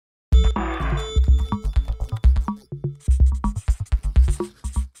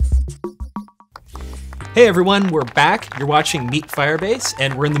Hey everyone, we're back. You're watching Meet Firebase,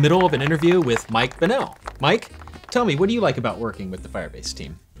 and we're in the middle of an interview with Mike Bonnell. Mike, tell me, what do you like about working with the Firebase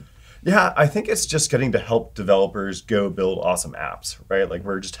team? Yeah, I think it's just getting to help developers go build awesome apps, right? Like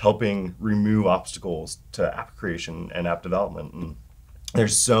we're just helping remove obstacles to app creation and app development. And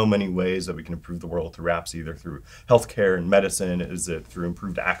there's so many ways that we can improve the world through apps, either through healthcare and medicine, is it through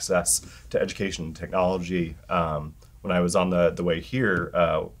improved access to education and technology. When I was on the way here,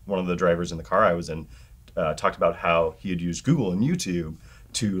 one of the drivers in the car I was in talked about how he had used Google and YouTube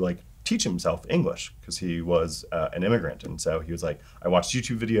to teach himself English because he was an immigrant. And so he was like, I watched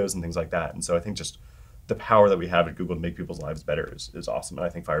YouTube videos and things like that. And so I think just the power that we have at Google to make people's lives better is awesome. And I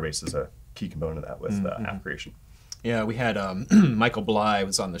think Firebase is a key component of that with app creation. Yeah, we had Michael Bly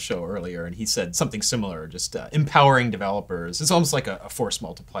was on the show earlier, and he said something similar, just empowering developers. It's almost like a force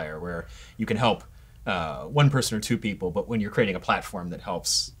multiplier where you can help one person or two people, but when you're creating a platform that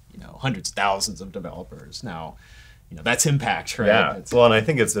helps hundreds of thousands of developers, now that's impact, right? Yeah, well, and I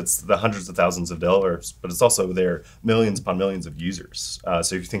think it's the hundreds of thousands of developers, but it's also their millions upon millions of users. So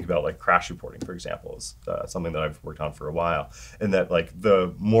if you think about crash reporting, for example, is something that I've worked on for a while, and that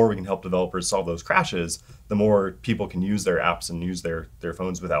the more we can help developers solve those crashes, the more people can use their apps and use their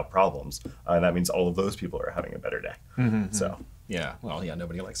phones without problems, and that means all of those people are having a better day. So. Yeah, well, yeah,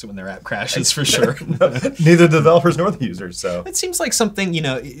 nobody likes it when their app crashes, for sure. Neither the developers nor the users. So it seems like something,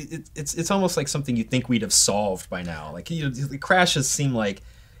 it's almost like something you'd think we'd have solved by now. The crashes seem like,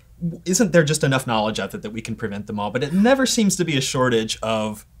 isn't there just enough knowledge out there that we can prevent them all? But it never seems to be a shortage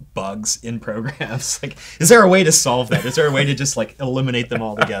of bugs in programs. Is there a way to solve that? Is there a way to just eliminate them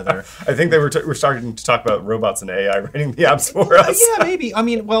altogether? I think we're starting to talk about robots and AI writing the apps for us. Yeah, maybe. I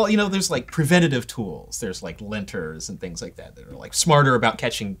mean, well, there's preventative tools. There's linters and things like that are smarter about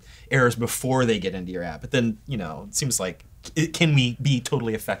catching errors before they get into your app. But then, it seems like, can we be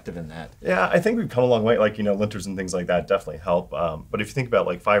totally effective in that? Yeah, I think we've come a long way. Linters and things like that definitely help. But if you think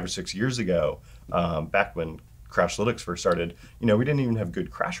about 5 or 6 years ago, back when Crashlytics first started, we didn't even have good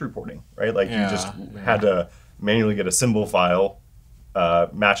crash reporting, right? You just had to manually get a symbol file,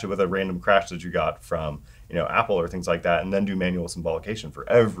 match it with a random crash that you got from Apple or things like that, and then do manual symbolication for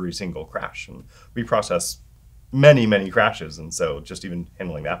every single crash. And we process many, many crashes, and so just even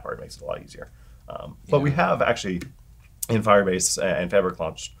handling that part makes it a lot easier. But we have actually in Firebase and Fabric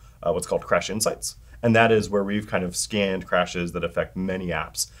launched what's called Crash Insights. And that is where we've kind of scanned crashes that affect many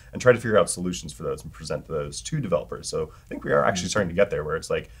apps and try to figure out solutions for those and present those to developers. So I think we are actually starting to get there where it's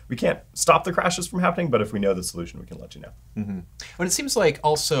we can't stop the crashes from happening, but if we know the solution, we can let you know. But it seems like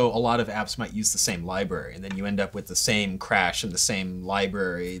also a lot of apps might use the same library, and then you end up with the same crash in the same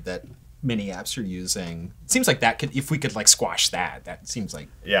library that many apps are using. It seems like that could, if we could squash that, that seems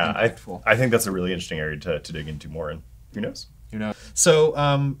impactful. I think that's a really interesting area to dig into more, and who knows? So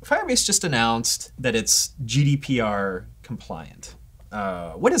Firebase just announced that it's GDPR compliant.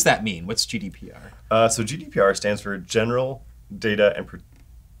 What does that mean? What's GDPR? So GDPR stands for General Data and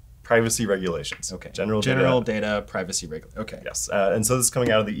Privacy Regulations. Okay. General Data Privacy Regulations. Okay. Yes. And so this is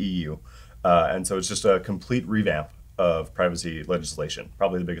coming out of the EU. And so it's just a complete revamp of privacy legislation,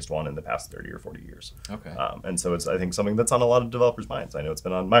 probably the biggest one in the past 30 or 40 years. Okay. And so it's, I think, something that's on a lot of developers' minds. I know it's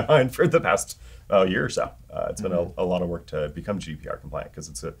been on my mind for the past year or so. It's been a lot of work to become GDPR compliant because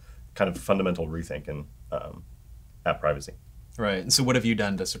it's a kind of fundamental rethink in app privacy. Right. And so what have you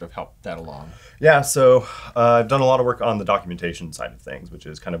done to sort of help that along? Yeah, so I've done a lot of work on the documentation side of things, which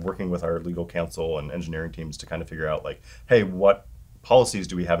is kind of working with our legal counsel and engineering teams to kind of figure out hey, what policies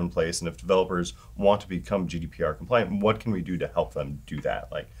do we have in place, and if developers want to become GDPR compliant, what can we do to help them do that?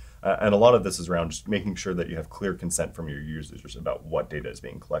 And a lot of this is around just making sure that you have clear consent from your users about what data is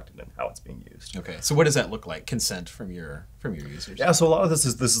being collected and how it's being used. Okay, so what does that look like, consent from your users? Yeah, so a lot of this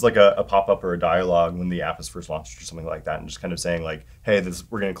is like a pop-up or a dialogue when the app is first launched or something like that, and just kind of saying hey,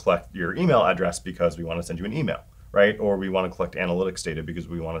 we're going to collect your email address because we want to send you an email, right? Or we want to collect analytics data because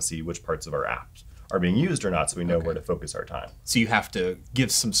we want to see which parts of our apps are being used or not, so we know where to focus our time. So you have to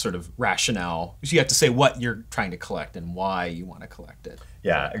give some sort of rationale. So you have to say what you're trying to collect and why you want to collect it.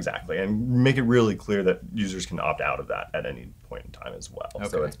 Yeah, exactly. And make it really clear that users can opt out of that at any point in time as well. Okay.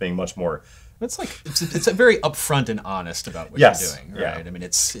 So it's being much more... It's it's a very upfront and honest about what you're doing, right? Yeah. I mean,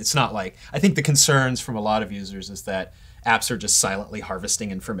 it's not I think the concerns from a lot of users is that apps are just silently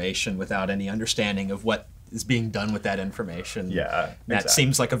harvesting information without any understanding of what is being done with that information. Yeah, that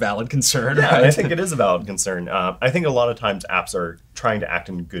seems like a valid concern. Yeah, right? I think it is a valid concern. I think a lot of times apps are trying to act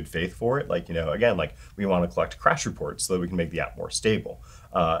in good faith for it. Like, again, like we want to collect crash reports so that we can make the app more stable.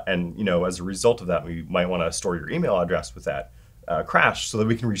 And, as a result of that, we might want to store your email address with that crash so that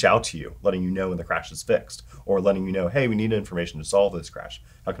we can reach out to you, letting you know when the crash is fixed, or letting you know, hey, we need information to solve this crash.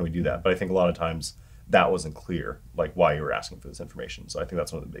 How can we do that? But I think a lot of times that wasn't clear, like why you were asking for this information. So I think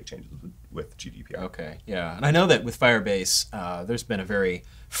that's one of the big changes with GDPR. Okay, yeah. And I know that with Firebase, there's been a very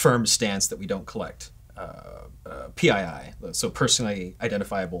firm stance that we don't collect PII, so personally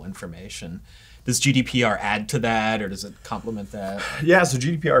identifiable information. Does GDPR add to that, or does it complement that? Yeah, so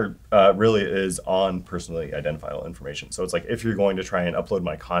GDPR really is on personally identifiable information. So it's like if you're going to try and upload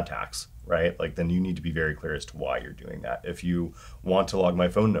my contacts, right, like then you need to be very clear as to why you're doing that. If you want to log my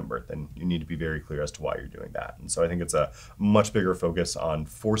phone number, then you need to be very clear as to why you're doing that. And so I think it's a much bigger focus on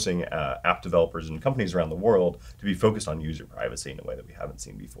forcing app developers and companies around the world to be focused on user privacy in a way that we haven't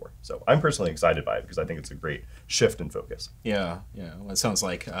seen before. So I'm personally excited by it because I think it's a great shift in focus. Yeah, yeah. Well, it sounds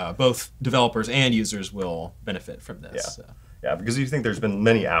like both developers and users will benefit from this. Yeah. So. Yeah, because you think there's been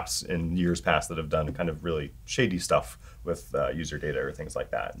many apps in years past that have done kind of really shady stuff with user data or things like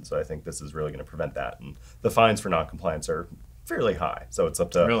that. And so I think this is really going to prevent that. And the fines for non-compliance are fairly high. So it's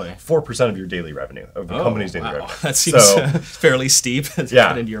up to 4% of your daily revenue, of the company's daily revenue. That seems fairly steep to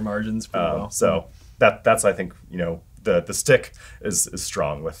get into your margins pretty well. So that's, I think, the stick is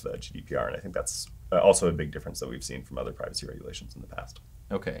strong with GDPR. And I think that's also a big difference that we've seen from other privacy regulations in the past.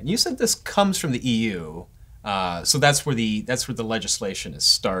 Okay. And you said this comes from the EU. So that's where the legislation is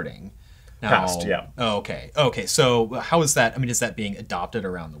starting. Now, Passed, yeah. Oh, okay. Okay. So how is that? I mean, is that being adopted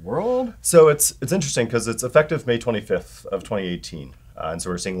around the world? So it's interesting because it's effective May 25th of 2018. And so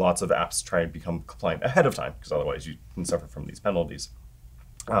we're seeing lots of apps try and become compliant ahead of time because otherwise you can suffer from these penalties.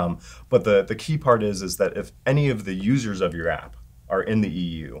 But the key part is that if any of the users of your app are in the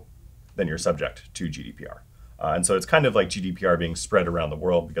EU, then you're subject to GDPR. And so it's kind of like GDPR being spread around the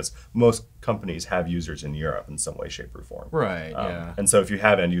world because most companies have users in Europe in some way, shape, or form. Right, yeah. And so if you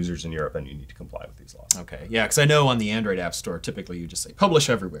have end users in Europe, then you need to comply with these laws. Okay, yeah, because I know on the Android App Store, typically you just say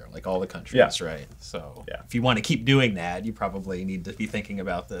publish everywhere, like all the countries, right? So if you want to keep doing that, you probably need to be thinking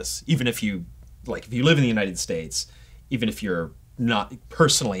about this, even if you live in the United States, even if you're not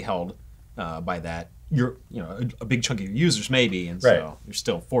personally held by that. You're, a big chunk of your users maybe, and so you're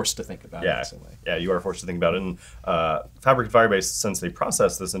still forced to think about it in some way. Yeah, you are forced to think about it. And Fabric and Firebase, since they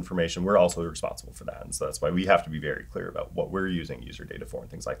process this information, we're also responsible for that. And so that's why we have to be very clear about what we're using user data for and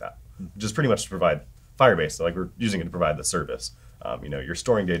things like that. Which is pretty much to provide Firebase. So we're using it to provide the service. You're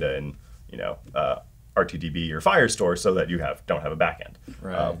storing data in, RTDB or Firestore so that you don't have a backend.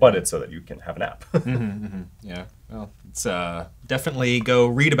 Right. But it's so that you can have an app. Yeah. Well, it's definitely go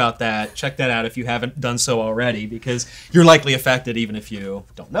read about that. Check that out if you haven't done so already, because you're likely affected even if you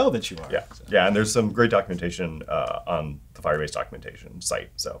don't know that you are. Yeah. So. Yeah, and there's some great documentation on the Firebase documentation site,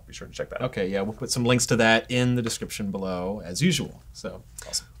 so be sure to check that out. Okay. Yeah, we'll put some links to that in the description below as usual. So,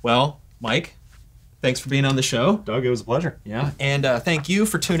 awesome. Well, Mike, thanks for being on the show. Doug, it was a pleasure. Yeah, and thank you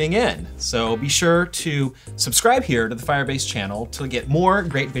for tuning in. So be sure to subscribe here to the Firebase channel to get more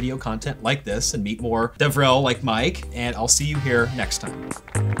great video content like this and meet more DevRel like Mike, and I'll see you here next time.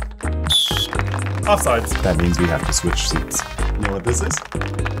 Offsides. That means we have to switch seats. You know what this is?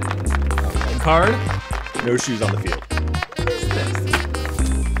 Red card. No shoes on the field.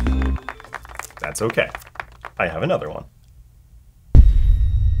 That's okay. I have another one.